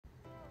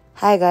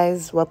Hi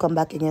guys, welcome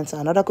back again to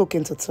another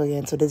cooking tutorial.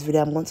 In today's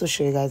video I'm going to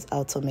show you guys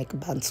how to make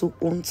Bantou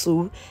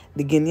Ountou,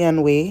 the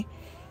Guinean way,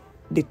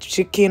 the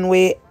chicken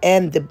way,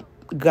 and the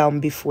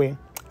ground beef way.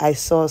 I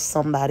saw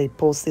somebody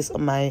post this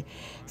on my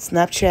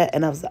Snapchat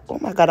and I was like, oh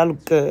my god, that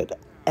look good,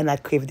 and I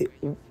craved it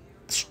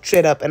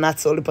straight up. And I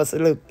told the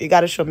person, look, you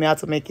gotta show me how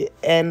to make it,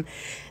 and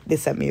they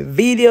sent me a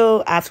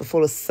video. I have to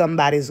follow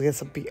somebody's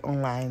recipe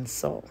online,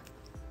 so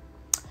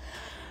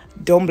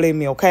don't blame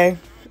me, okay?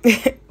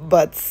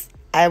 But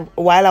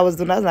while I was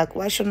doing that, I was like,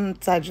 why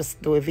shouldn't I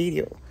just do a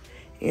video,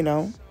 you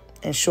know,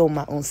 and show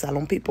my own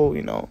salon people,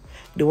 you know,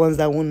 the ones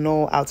that won't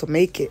know how to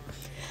make it.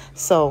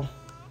 So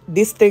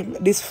this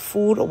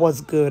food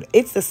was good.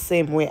 It's the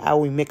same way how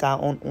we make our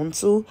own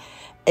untu.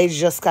 It's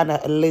just kind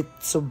of a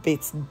little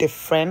bit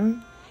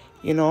different,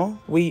 you know.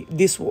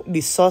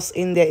 The sauce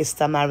in there is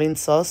tamarind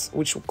sauce,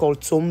 which we call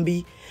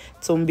Tombi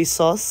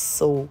sauce.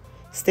 So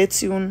stay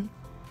tuned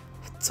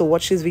to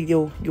watch this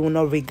video. You will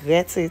not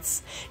regret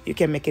it. You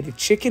can make it the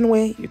chicken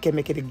way, you can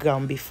make it the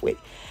ground beef way.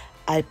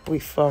 I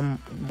prefer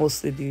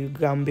mostly the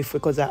ground beef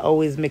because I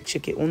always make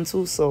chicken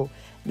untu, so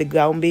the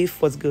ground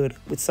beef was good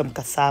with some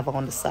cassava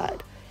on the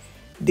side.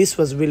 This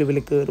was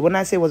really good. When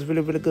I say it was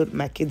really good,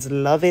 my kids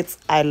love it,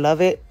 I love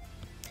it.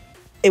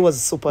 It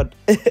was super.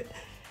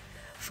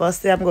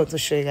 First thing I'm going to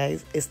show you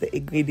guys is the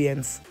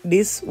ingredients.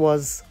 This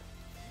was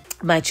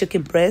my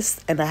chicken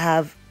breast, and I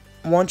have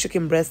one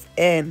chicken breast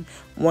and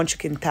one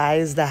chicken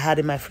thighs that I had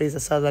in my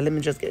freezer, so I was like, let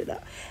me just get it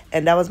out.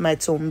 And that was my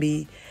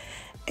Tombi,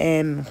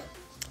 and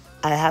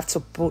I have to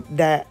put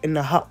that in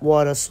the hot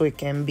water so it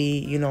can be,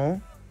 you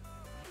know,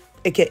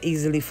 it can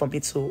easily for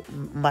me to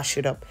mash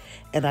it up.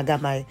 And I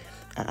got my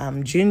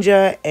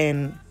ginger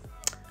and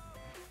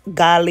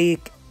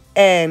garlic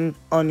and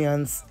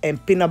onions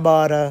and peanut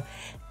butter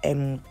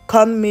and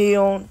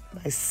cornmeal,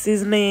 my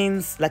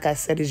seasonings. Like I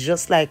said, it's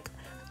just like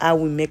how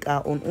we make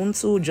our own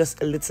untu,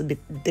 just a little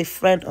bit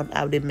different on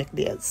how they make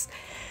theirs.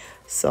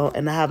 So,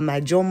 and I have my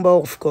jumbo,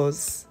 of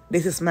course.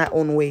 This is my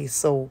own way,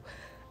 so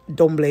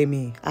don't blame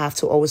me. I have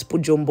to always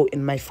put jumbo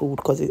in my food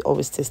because it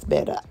always tastes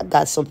better. I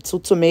got some 2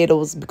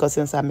 tomatoes because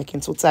since I'm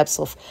making 2 types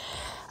of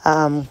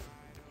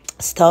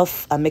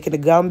stuff, I'm making the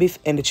ground beef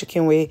and the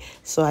chicken way,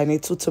 so I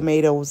need 2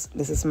 tomatoes.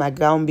 This is my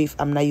ground beef.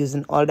 I'm not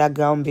using all that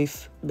ground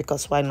beef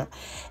because why not?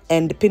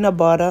 And the peanut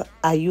butter,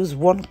 I use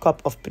 1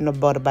 cup of peanut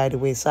butter, by the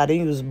way, so I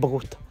didn't use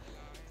both.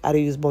 I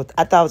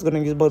thought I was going to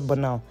use both, but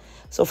no.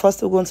 So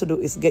first thing we're going to do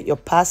is get your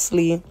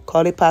parsley,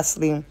 curly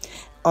parsley,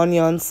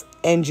 onions,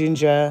 and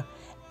ginger.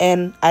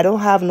 And I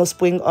don't have no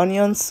spring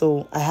onions,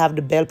 so I have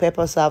the bell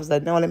pepper. So I was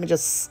like, no, let me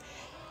just,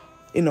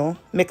 you know,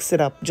 mix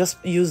it up.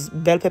 Just use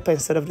bell pepper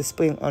instead of the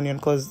spring onion,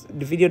 because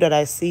the video that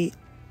I see,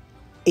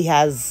 it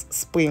has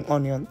spring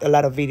onion. A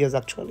lot of videos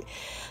actually.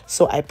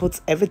 So I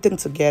put everything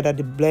together,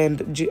 the blend,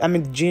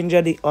 the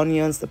ginger, the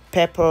onions, the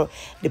pepper.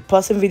 The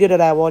person video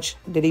that I watched,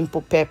 they didn't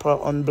put pepper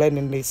on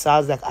blending this, so I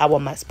was like, I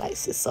want my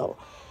spices, so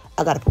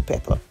I gotta put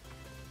pepper.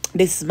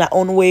 This is my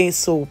own way,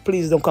 so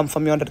please don't come for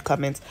me under the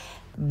comments.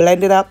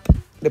 Blend it up,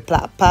 the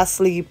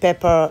parsley,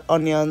 pepper,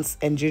 onions,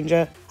 and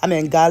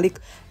garlic.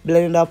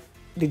 Blend it up.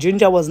 The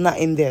ginger was not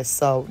in there,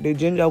 so the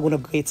ginger I'm gonna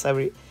grate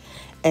it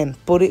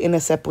and put it in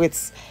a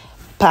separate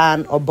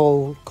pan or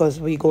bowl, because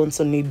we're going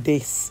to need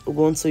this. We're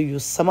going to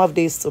use some of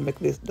this to make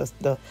this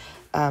the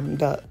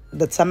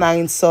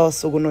tamarind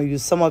sauce. We're going to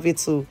use some of it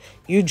to,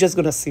 you're just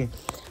going to see.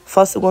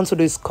 First we're going to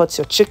do is cut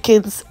your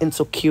chickens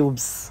into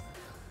cubes.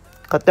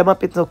 Cut them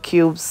up into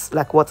cubes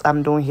like what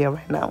I'm doing here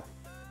right now.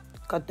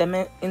 Cut them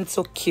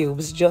into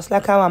cubes just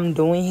like how I'm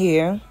doing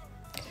here.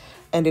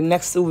 And the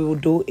next thing we will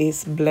do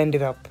is blend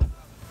it up.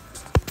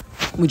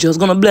 We're just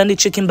gonna blend the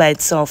chicken by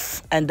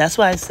itself, and that's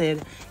why I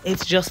said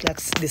it's just like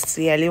the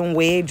Sierra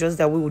way, just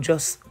that we will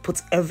just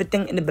put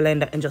everything in the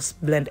blender and just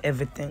blend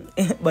everything.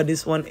 But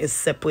this one is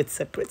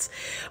separate,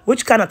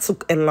 which kind of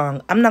took a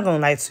long, I'm not gonna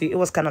lie to you, it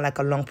was kind of like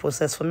a long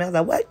process for me. I was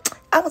like, what?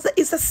 I was like,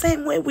 it's the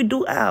same way we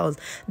do ours.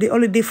 The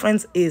only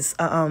difference is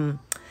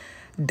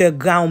the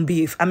ground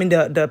beef,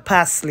 the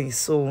parsley.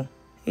 So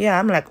yeah,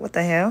 I'm like, what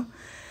the hell?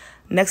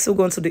 Next we're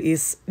going to do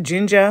is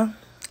ginger.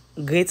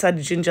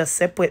 Grated ginger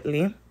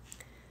separately.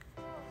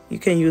 You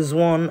can use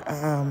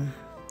 1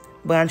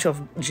 branch of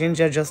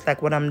ginger, just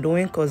like what I'm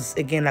doing, because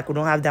again, like, we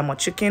don't have that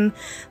much chicken,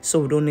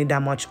 so we don't need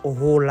that much, a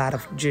whole lot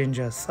of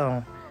ginger.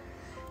 So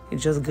you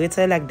just grate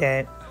it like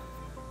that.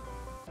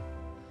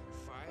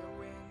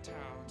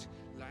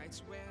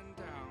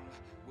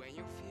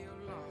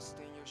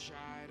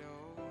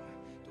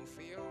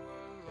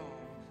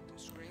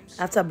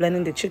 After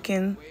blending the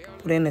chicken,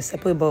 put it in a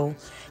separate bowl.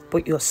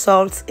 Put your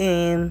salt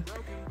in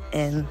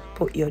and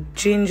put your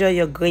ginger,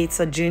 your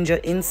grated ginger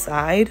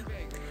inside,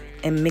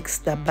 and mix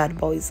the bad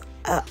boys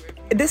up.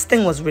 This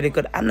thing was really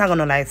good. I'm not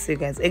gonna lie to you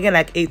guys. Again,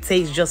 like, it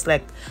tastes just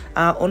like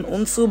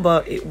untu,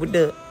 but with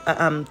the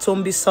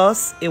Tombi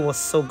sauce, it was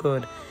so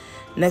good.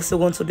 Next we're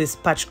going to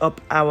dispatch up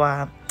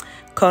our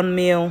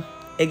cornmeal.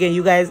 Again,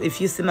 you guys,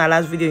 if you see my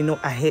last video, you know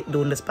I hate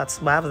doing this part,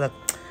 but I was like,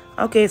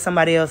 okay,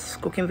 somebody else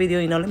cooking video,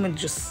 you know, let me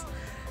just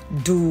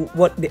do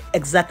what they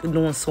exactly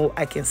doing so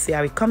I can see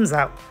how it comes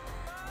out.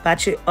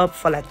 Batch it up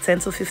for like 10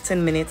 to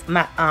 15 minutes.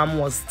 My arm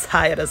was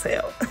tired as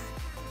hell.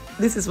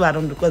 This is what I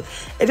don't do, because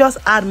it just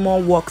add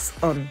more works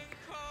on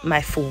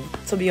my food,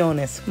 to be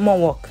honest. More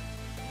work.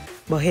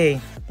 But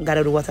hey,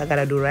 gotta do what I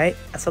gotta do, right?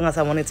 As long as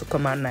I want it to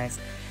come out nice.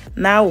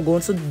 Now we're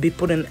going to be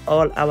putting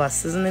all our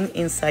seasoning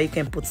inside. You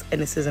can put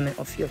any seasoning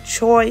of your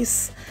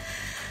choice.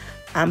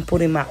 I'm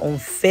putting my own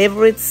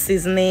favorite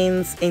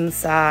seasonings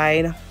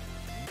inside.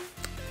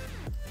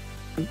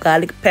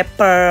 Garlic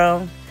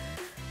pepper.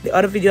 The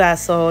other video I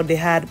saw, they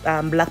had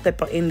black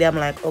pepper in there. I'm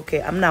like,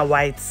 okay, I'm not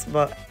white,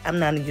 but I'm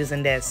not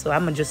using that, so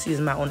I'm gonna just use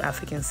my own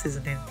African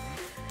seasoning.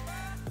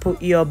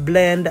 Put your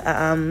blend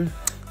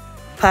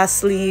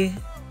parsley,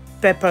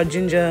 pepper,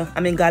 ginger,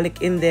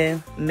 garlic in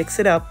there. Mix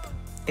it up.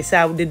 It's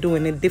how they're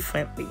doing it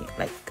differently.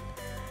 Like,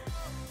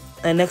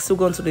 and next we're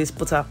going to do is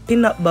put our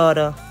peanut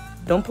butter.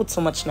 Don't put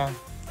so much now.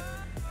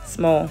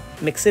 Small.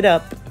 Mix it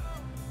up.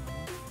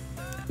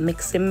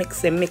 Mix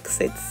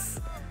it.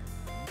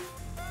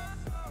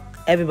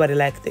 Everybody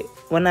liked it.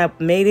 When I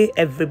made it,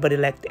 everybody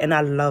liked it, and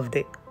I loved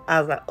it.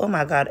 I was like, oh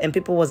my God. And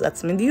people was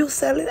asking me, do you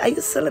sell it? Are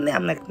you selling it?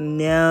 I'm like,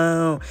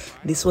 no,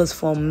 this was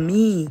for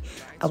me.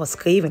 I was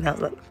craving. I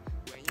was like,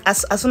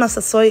 as soon as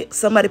I saw it,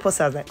 somebody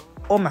posted, I was like,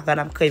 oh my God,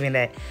 I'm craving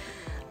that.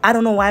 I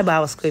don't know why, but I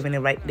was craving it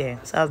right there.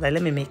 So I was like,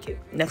 let me make it.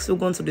 Next, we're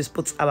going to just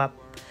put our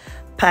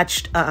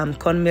patched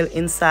cornmeal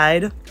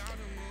inside.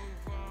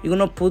 You're going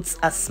to put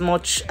as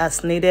much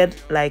as needed,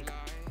 like,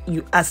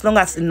 as long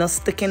as it's not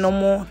sticking no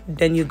more,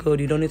 then you're good.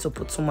 You don't need to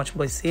put too much.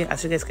 But see,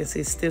 as you guys can see,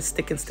 it's still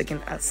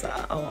sticking as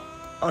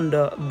on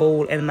the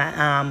bowl and my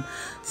arm.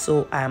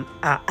 So I'll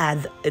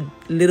add a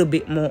little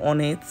bit more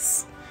on it.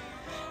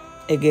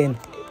 Again,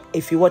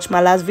 if you watch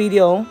my last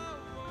video,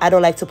 I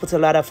don't like to put a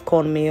lot of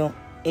cornmeal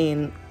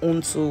in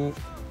unto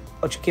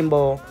or chicken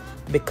ball,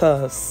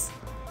 because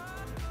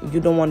you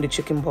don't want the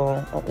chicken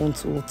ball or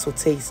unto to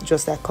taste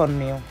just like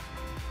cornmeal.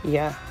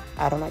 Yeah,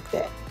 I don't like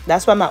that.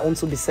 That's why my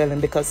unto be selling,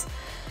 because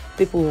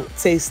people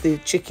taste the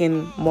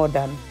chicken more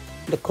than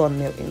the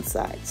cornmeal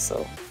inside.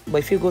 So, but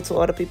if you go to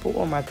other people,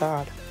 oh my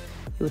God,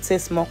 you will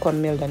taste more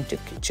cornmeal than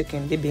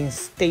chicken. They're being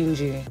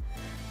stingy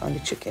on the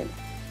chicken.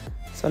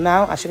 So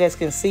now, as you guys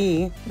can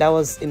see, that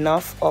was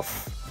enough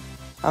of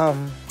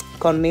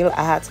cornmeal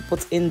I had to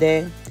put in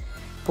there.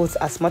 Put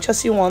as much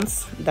as you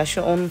want. That's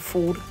your own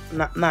food,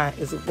 not mine.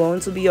 It's going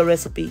to be your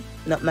recipe,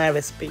 not my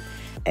recipe.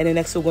 And the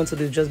next we're going to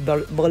do is just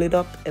boil it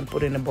up and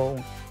put it in a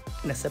bowl,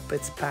 in a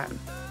separate pan.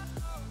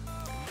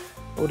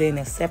 Put it in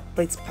a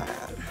separate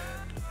pan.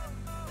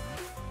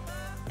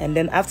 And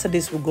then after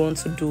this, we're going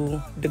to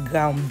do the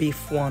ground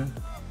beef one.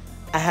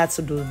 I had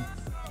to do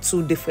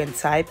 2 different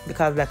types,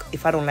 because like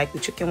if I don't like the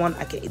chicken one,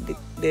 I can eat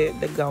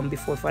the ground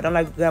beef. If I don't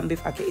like the ground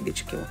beef, I can eat the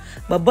chicken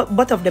one. But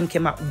both of them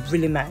came out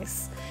really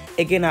nice.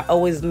 Again, I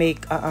always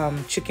make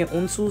chicken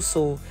ountou,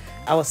 so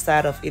I was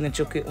tired of eating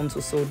chicken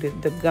ountou, so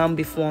the ground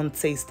beef one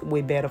tastes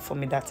way better for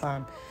me that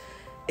time.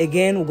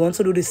 Again, we're going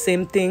to do the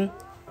same thing.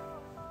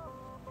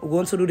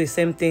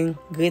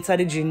 Grate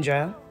the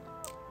ginger.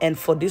 And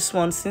for this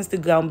one, since the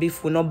ground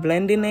beef, we're not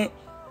blending it,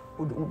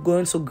 we're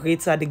going to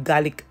grate the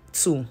garlic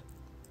too.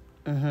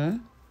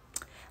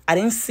 I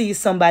didn't see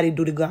somebody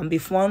do the ground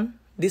beef one.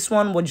 This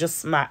one was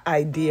just my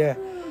idea,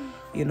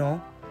 you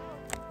know.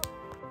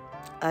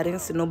 I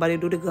didn't see nobody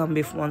do the ground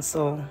beef one,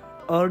 so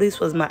all this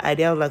was my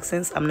idea. I was like,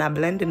 since I'm not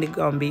blending the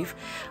ground beef,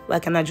 why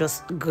can't I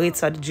just grate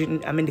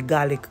the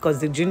garlic?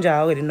 Because the ginger, I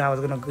already know I was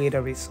gonna grate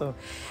it. So,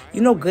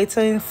 you know,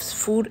 grating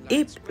food,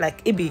 it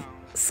be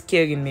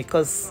scaring me,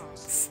 because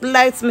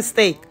slight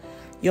mistake,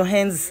 your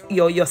hands,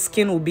 your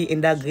skin will be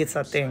in that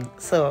grater thing.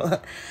 So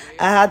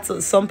I had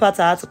to, some parts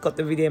I had to cut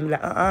the video and be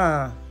like,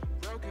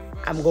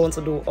 I'm going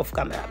to do off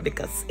camera,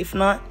 because if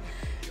not,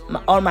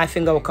 all my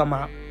finger will come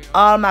out.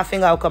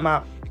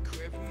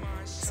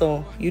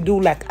 So you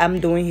do like I'm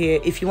doing here.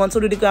 If you want to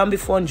do the ground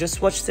beef one,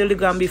 just watch till the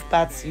ground beef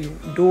parts, you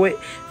do it.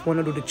 If you want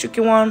to do the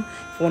chicken one,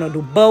 if you want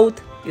to do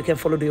both, you can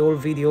follow the whole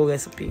video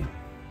recipe.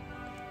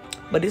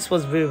 But this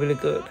was really, really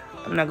good.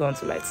 I'm not going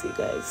to lie to you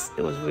guys,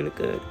 it was really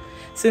good.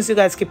 Since you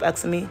guys keep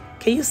asking me,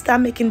 can you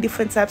start making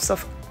different types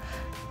of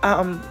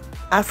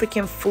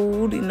African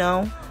food, you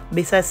know,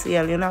 besides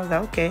cereal? You know, I was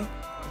like, okay,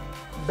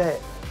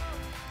 bet.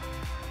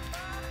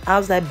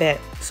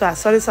 So I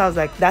saw this, I was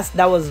like,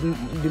 that was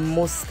the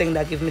most thing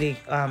that gave me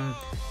the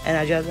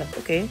energy. I was like,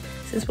 okay,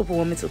 since people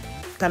want me to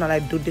kind of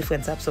like do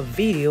different types of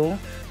video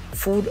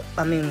food,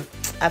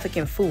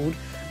 African food,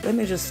 let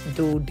me just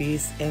do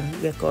this and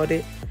record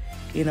it,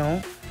 you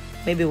know.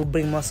 Maybe we'll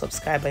bring more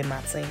subscribers in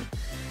my team.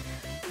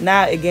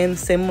 Now again,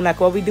 same like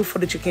what we do for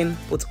the chicken.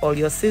 Put all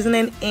your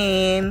seasoning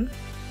in,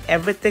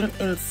 everything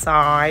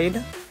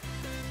inside.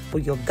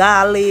 Put your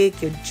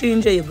garlic, your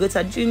ginger, your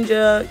grated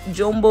ginger,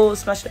 jumbo,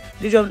 smash it.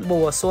 The jumbo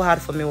was so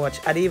hard for me to watch.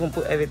 I didn't even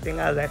put everything.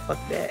 I was like, fuck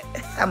that.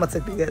 I'm gonna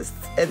take the rest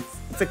and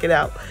take it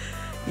out.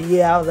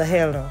 Yeah, I was like,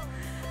 hell no.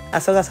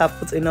 As long as I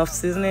put enough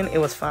seasoning, it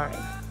was fine.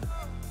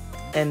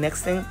 And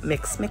next thing,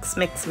 mix.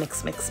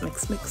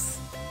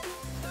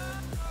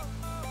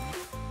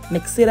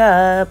 Mix it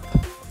up.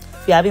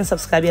 If you haven't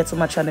subscribed yet to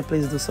my channel,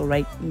 please do so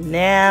right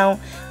now.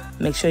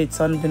 Make sure you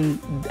turn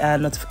the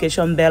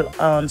notification bell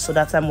on, so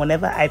that time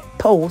whenever I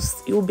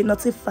post, you will be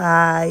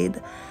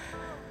notified.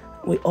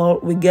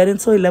 We get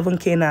into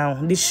 11K now.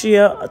 This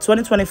year,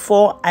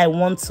 2024, I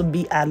want to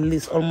be at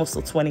least almost to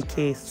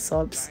 20K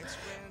subs,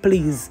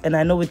 please. And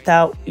I know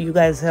without you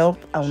guys' help,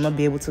 I will not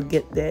be able to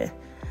get there.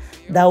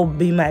 That will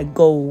be my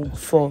goal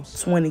for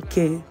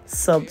 20K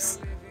subs.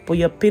 Put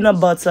your peanut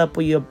butter,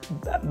 put your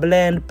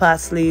blend,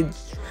 parsley,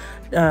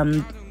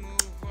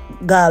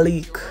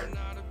 garlic,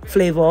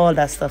 flavor, all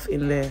that stuff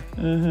in there.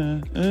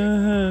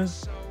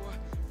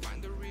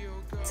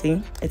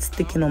 See, it's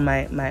sticking on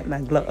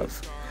my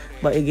glove.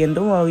 But again,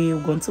 don't worry,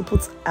 we're going to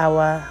put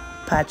our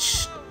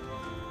patched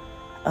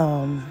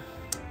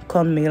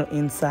cornmeal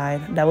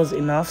inside. That was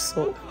enough.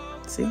 So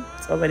see,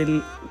 it's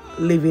already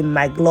leaving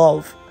my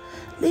glove.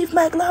 Leave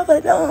my glove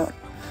alone.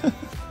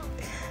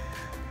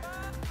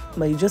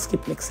 But you just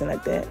keep mixing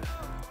like that.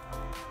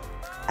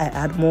 I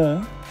add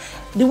more.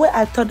 The way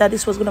I thought that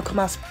this was gonna come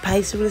out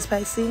spicy, really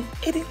spicy,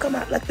 it didn't come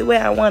out like the way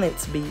I wanted it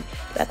to be.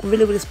 Like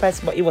really, really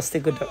spicy, but it was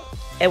still good though.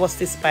 It was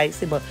still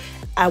spicy, but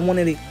I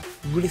wanted it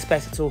really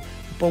spicy too.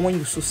 But when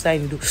you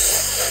suicide, you do.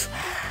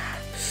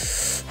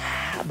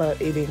 But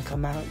it didn't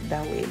come out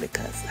that way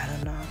because I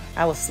don't know.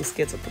 I was too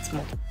scared to put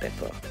more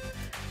pepper.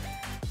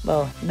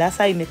 But that's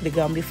how you make the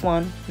ground beef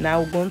one. Now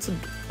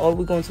all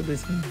we're going to do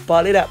is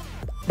ball it up,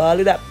 ball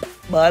it up,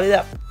 ball it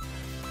up,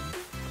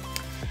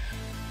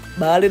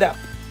 ball it up.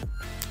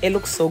 It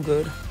looks so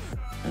good.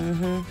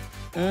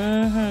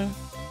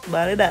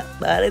 Ball it up,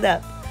 ball it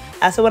up.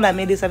 So when I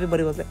made this,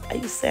 everybody was like, "Are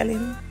you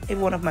selling?"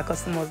 Every one of my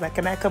customers was like,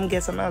 "Can I come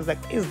get some?" I was like,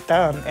 "It's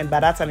done." And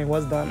by that time, it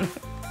was done.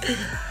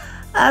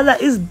 I was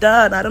like, "It's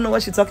done." I don't know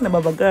what she's talking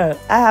about, but girl,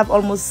 I have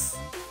almost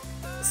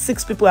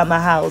 6 people at my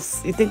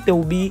house. You think they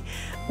will be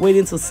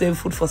waiting to save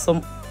food for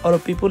some other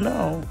people?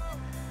 No.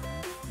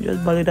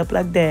 Just ball it up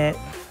like that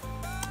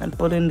and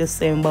put in the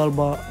same bowl,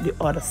 but the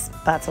other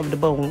parts of the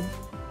bowl.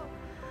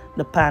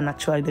 The pan,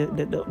 actually,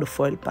 the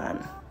foil pan.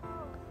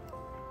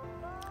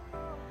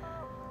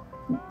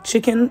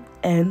 Chicken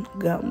and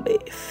ground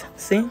beef.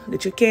 See, the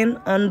chicken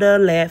on the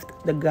left,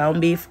 the ground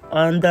beef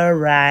on the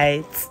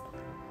right.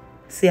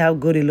 See how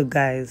good it look,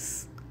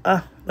 guys.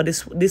 But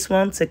this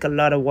one take a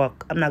lot of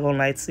work. I'm not gonna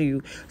lie to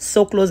you.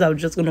 So close, I'm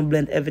just gonna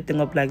blend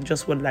everything up like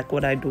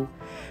what I do.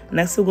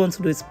 Next we're going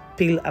to do is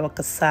peel our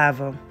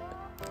cassava.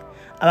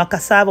 Our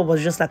cassava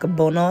was just like a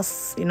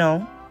bonus, you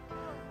know,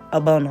 a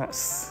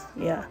bonus.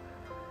 Yeah.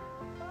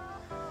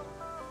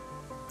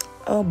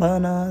 Oh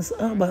bonus,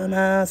 oh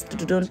bonus.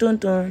 Dun, dun,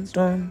 dun,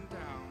 dun.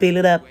 Peel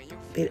it up.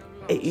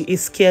 It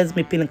scares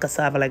me peeling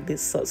cassava like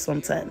this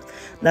sometimes.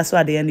 That's why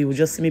at the end you will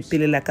just see me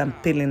peeling like I'm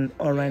peeling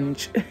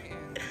orange.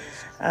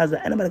 I was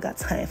like, anybody got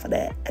time for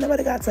that?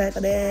 Anybody got time for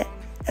that?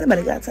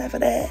 Anybody got time for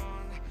that?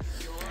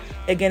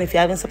 Again, if you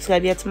haven't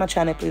subscribed yet to my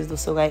channel, please do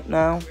so right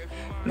now.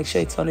 Make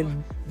sure you turn the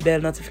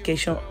bell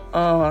notification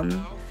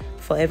on.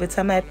 For every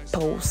time I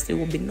post, you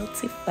will be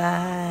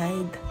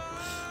notified.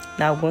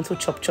 Now I'm going to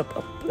chop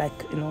up, like,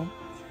 you know,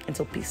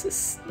 into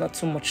pieces. Not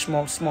too much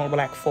small, but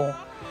like 4.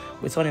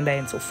 We're turning that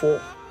into 4.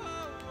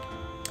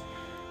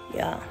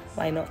 Yeah,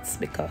 why not?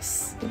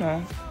 Because, you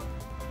know,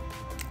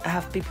 I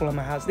have people in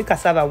my house. The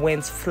cassava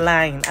went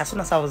flying. As soon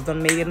as I was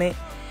done making it,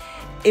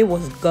 it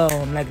was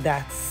gone like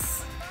that.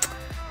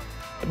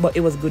 But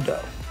it was good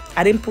though.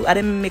 I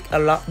didn't make a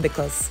lot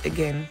because,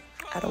 again,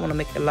 I don't want to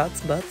make a lot,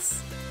 but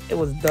it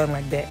was done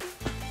like that.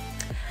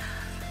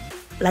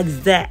 Like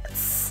that.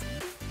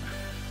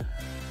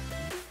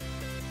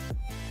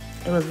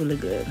 It was really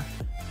good.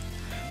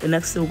 The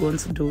next thing we're going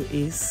to do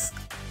is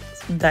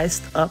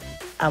dice up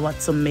our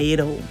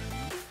tomato.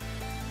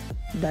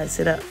 Dice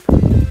it up.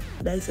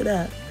 Dice it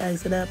up.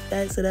 Dice it up.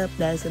 Dice it up.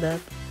 Dice it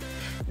up.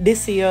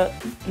 This year,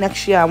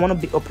 next year, I want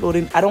to be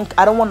uploading. I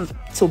don't want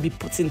to be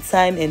putting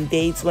time and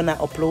dates when I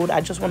upload.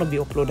 I just want to be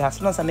uploaded. As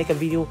soon as I make a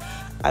video,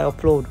 I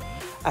upload.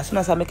 As soon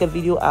as I make a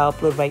video, I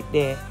upload right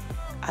there.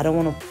 I don't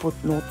want to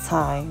put no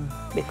time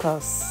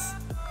because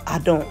I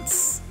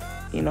don't,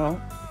 you know.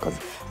 Because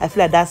I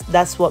feel like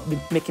that's what be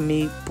making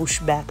me push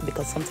back,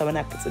 because sometimes when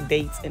I put a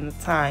date and a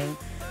time,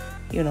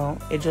 you know,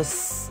 it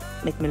just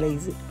make me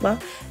lazy.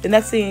 But the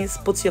next thing is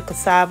put your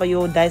cassava,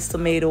 your diced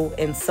tomato,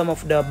 and some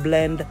of the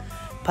blend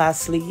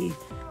parsley,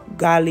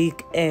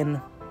 garlic,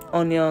 and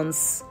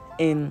onions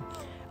in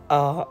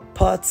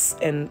pots,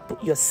 and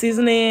put your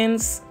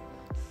seasonings,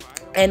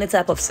 any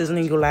type of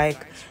seasoning you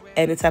like,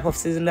 any type of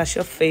seasoning that's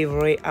your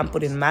favorite. I'm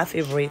putting my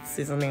favorite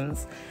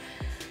seasonings.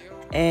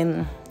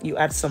 And you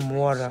add some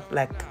water,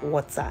 like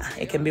water.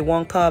 It can be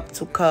 1 cup,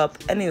 2 cup,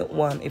 any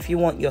one. If you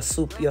want your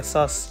soup, your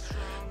sauce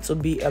to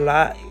be a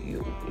lot,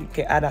 you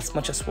can add as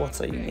much as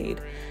water you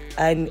need.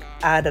 And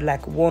add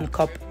like 1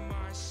 cup,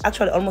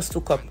 actually almost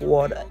 2 cup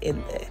water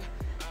in there.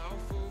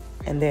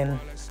 And then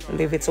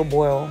leave it to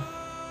boil.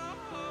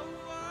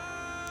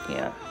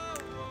 Yeah,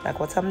 like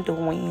what I'm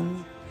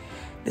doing.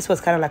 This was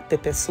kind of like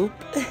pepper soup.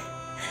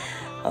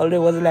 Although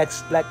it wasn't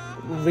like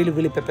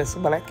really pepper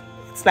soup, but like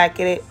it's like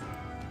it.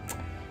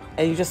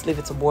 And you just leave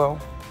it to boil.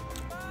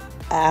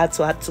 I had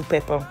to add 2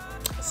 pepper.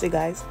 See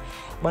guys,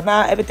 But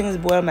now everything is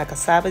boiled. My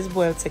cassava is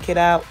boiled. Take it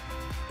out,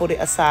 put it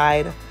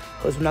aside,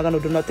 because we're not gonna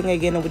do nothing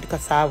again with the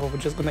cassava. We're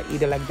just gonna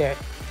eat it like that.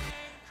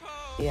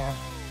 Yeah,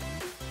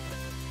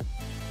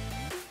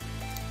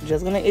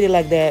 just gonna eat it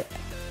like that.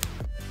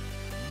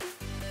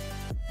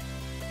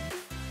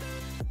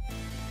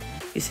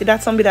 You see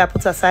that Tombi that I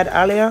put aside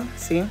earlier?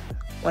 See,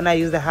 when I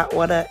use the hot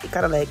water, it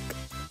kind of like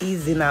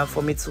easy now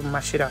for me to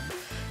mash it up,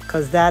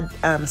 because that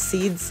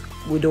seeds,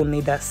 we don't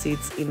need that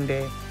seeds in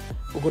there.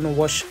 We're gonna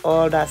wash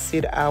all that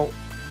seed out,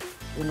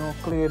 you know,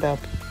 clean it up,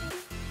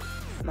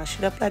 mash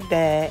it up like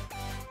that.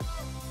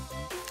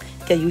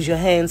 You can use your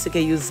hands, you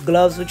can use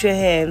gloves with your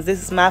hands.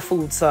 This is my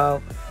food,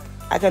 so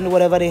I can do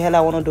whatever the hell I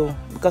want to do,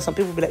 because some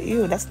people be like,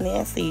 ew, that's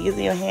nasty,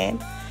 using your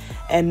hand.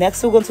 And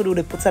next we're going to do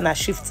the put on a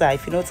shifter.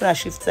 If you know it's a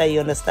shifter, you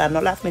understand.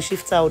 Not laugh me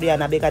shifter out there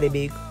and a big at the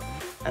big.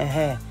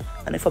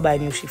 And if I buy a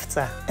new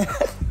shifter.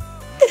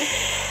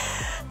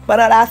 But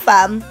not that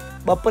fun.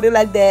 But put it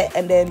like that,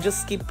 and then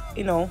just keep,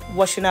 you know,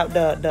 washing out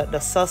the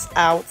sauce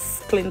out,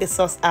 clean the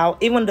sauce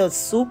out. Even the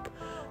soup,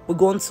 we're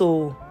going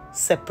to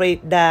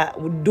separate that.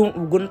 We're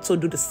going to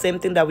do the same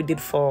thing that we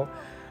did for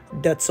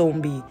the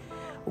Tombi.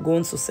 We're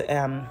going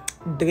to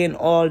drain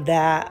all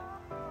that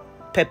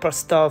pepper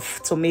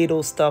stuff,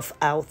 tomato stuff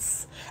out.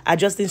 I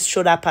just didn't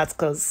show that part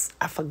because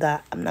I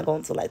forgot. I'm not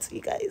going to lie to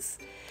you guys.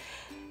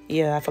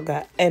 Yeah, I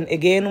forgot. And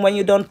again, when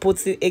you don't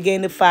put it again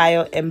in the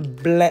fire and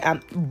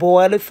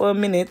boil it for a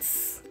minute,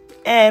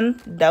 and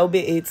that will be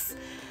it.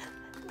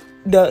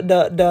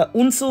 The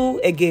untu,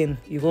 again,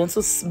 you're going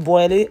to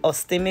boil it or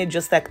steam it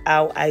just like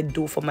how I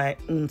do for my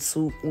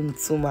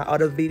untu, my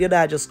other video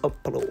that I just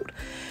upload.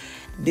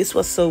 This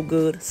was so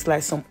good.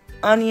 Slice some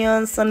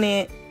onions on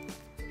it,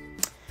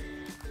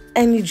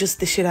 and you just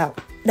dish it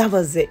out. That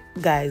was it,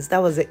 guys.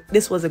 That was it.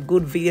 This was a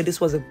good video. This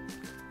was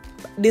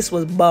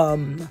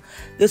bomb.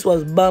 This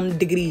was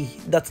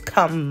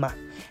bumdiggity.com.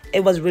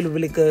 It was really,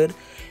 really good.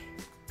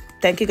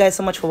 Thank you guys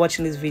so much for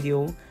watching this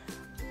video.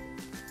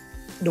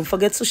 Don't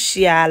forget to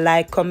share,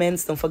 like,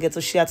 comments. Don't forget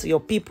to share to your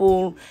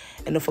people,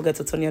 and don't forget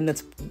to turn your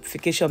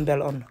notification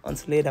bell on.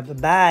 Until later, bye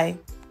bye.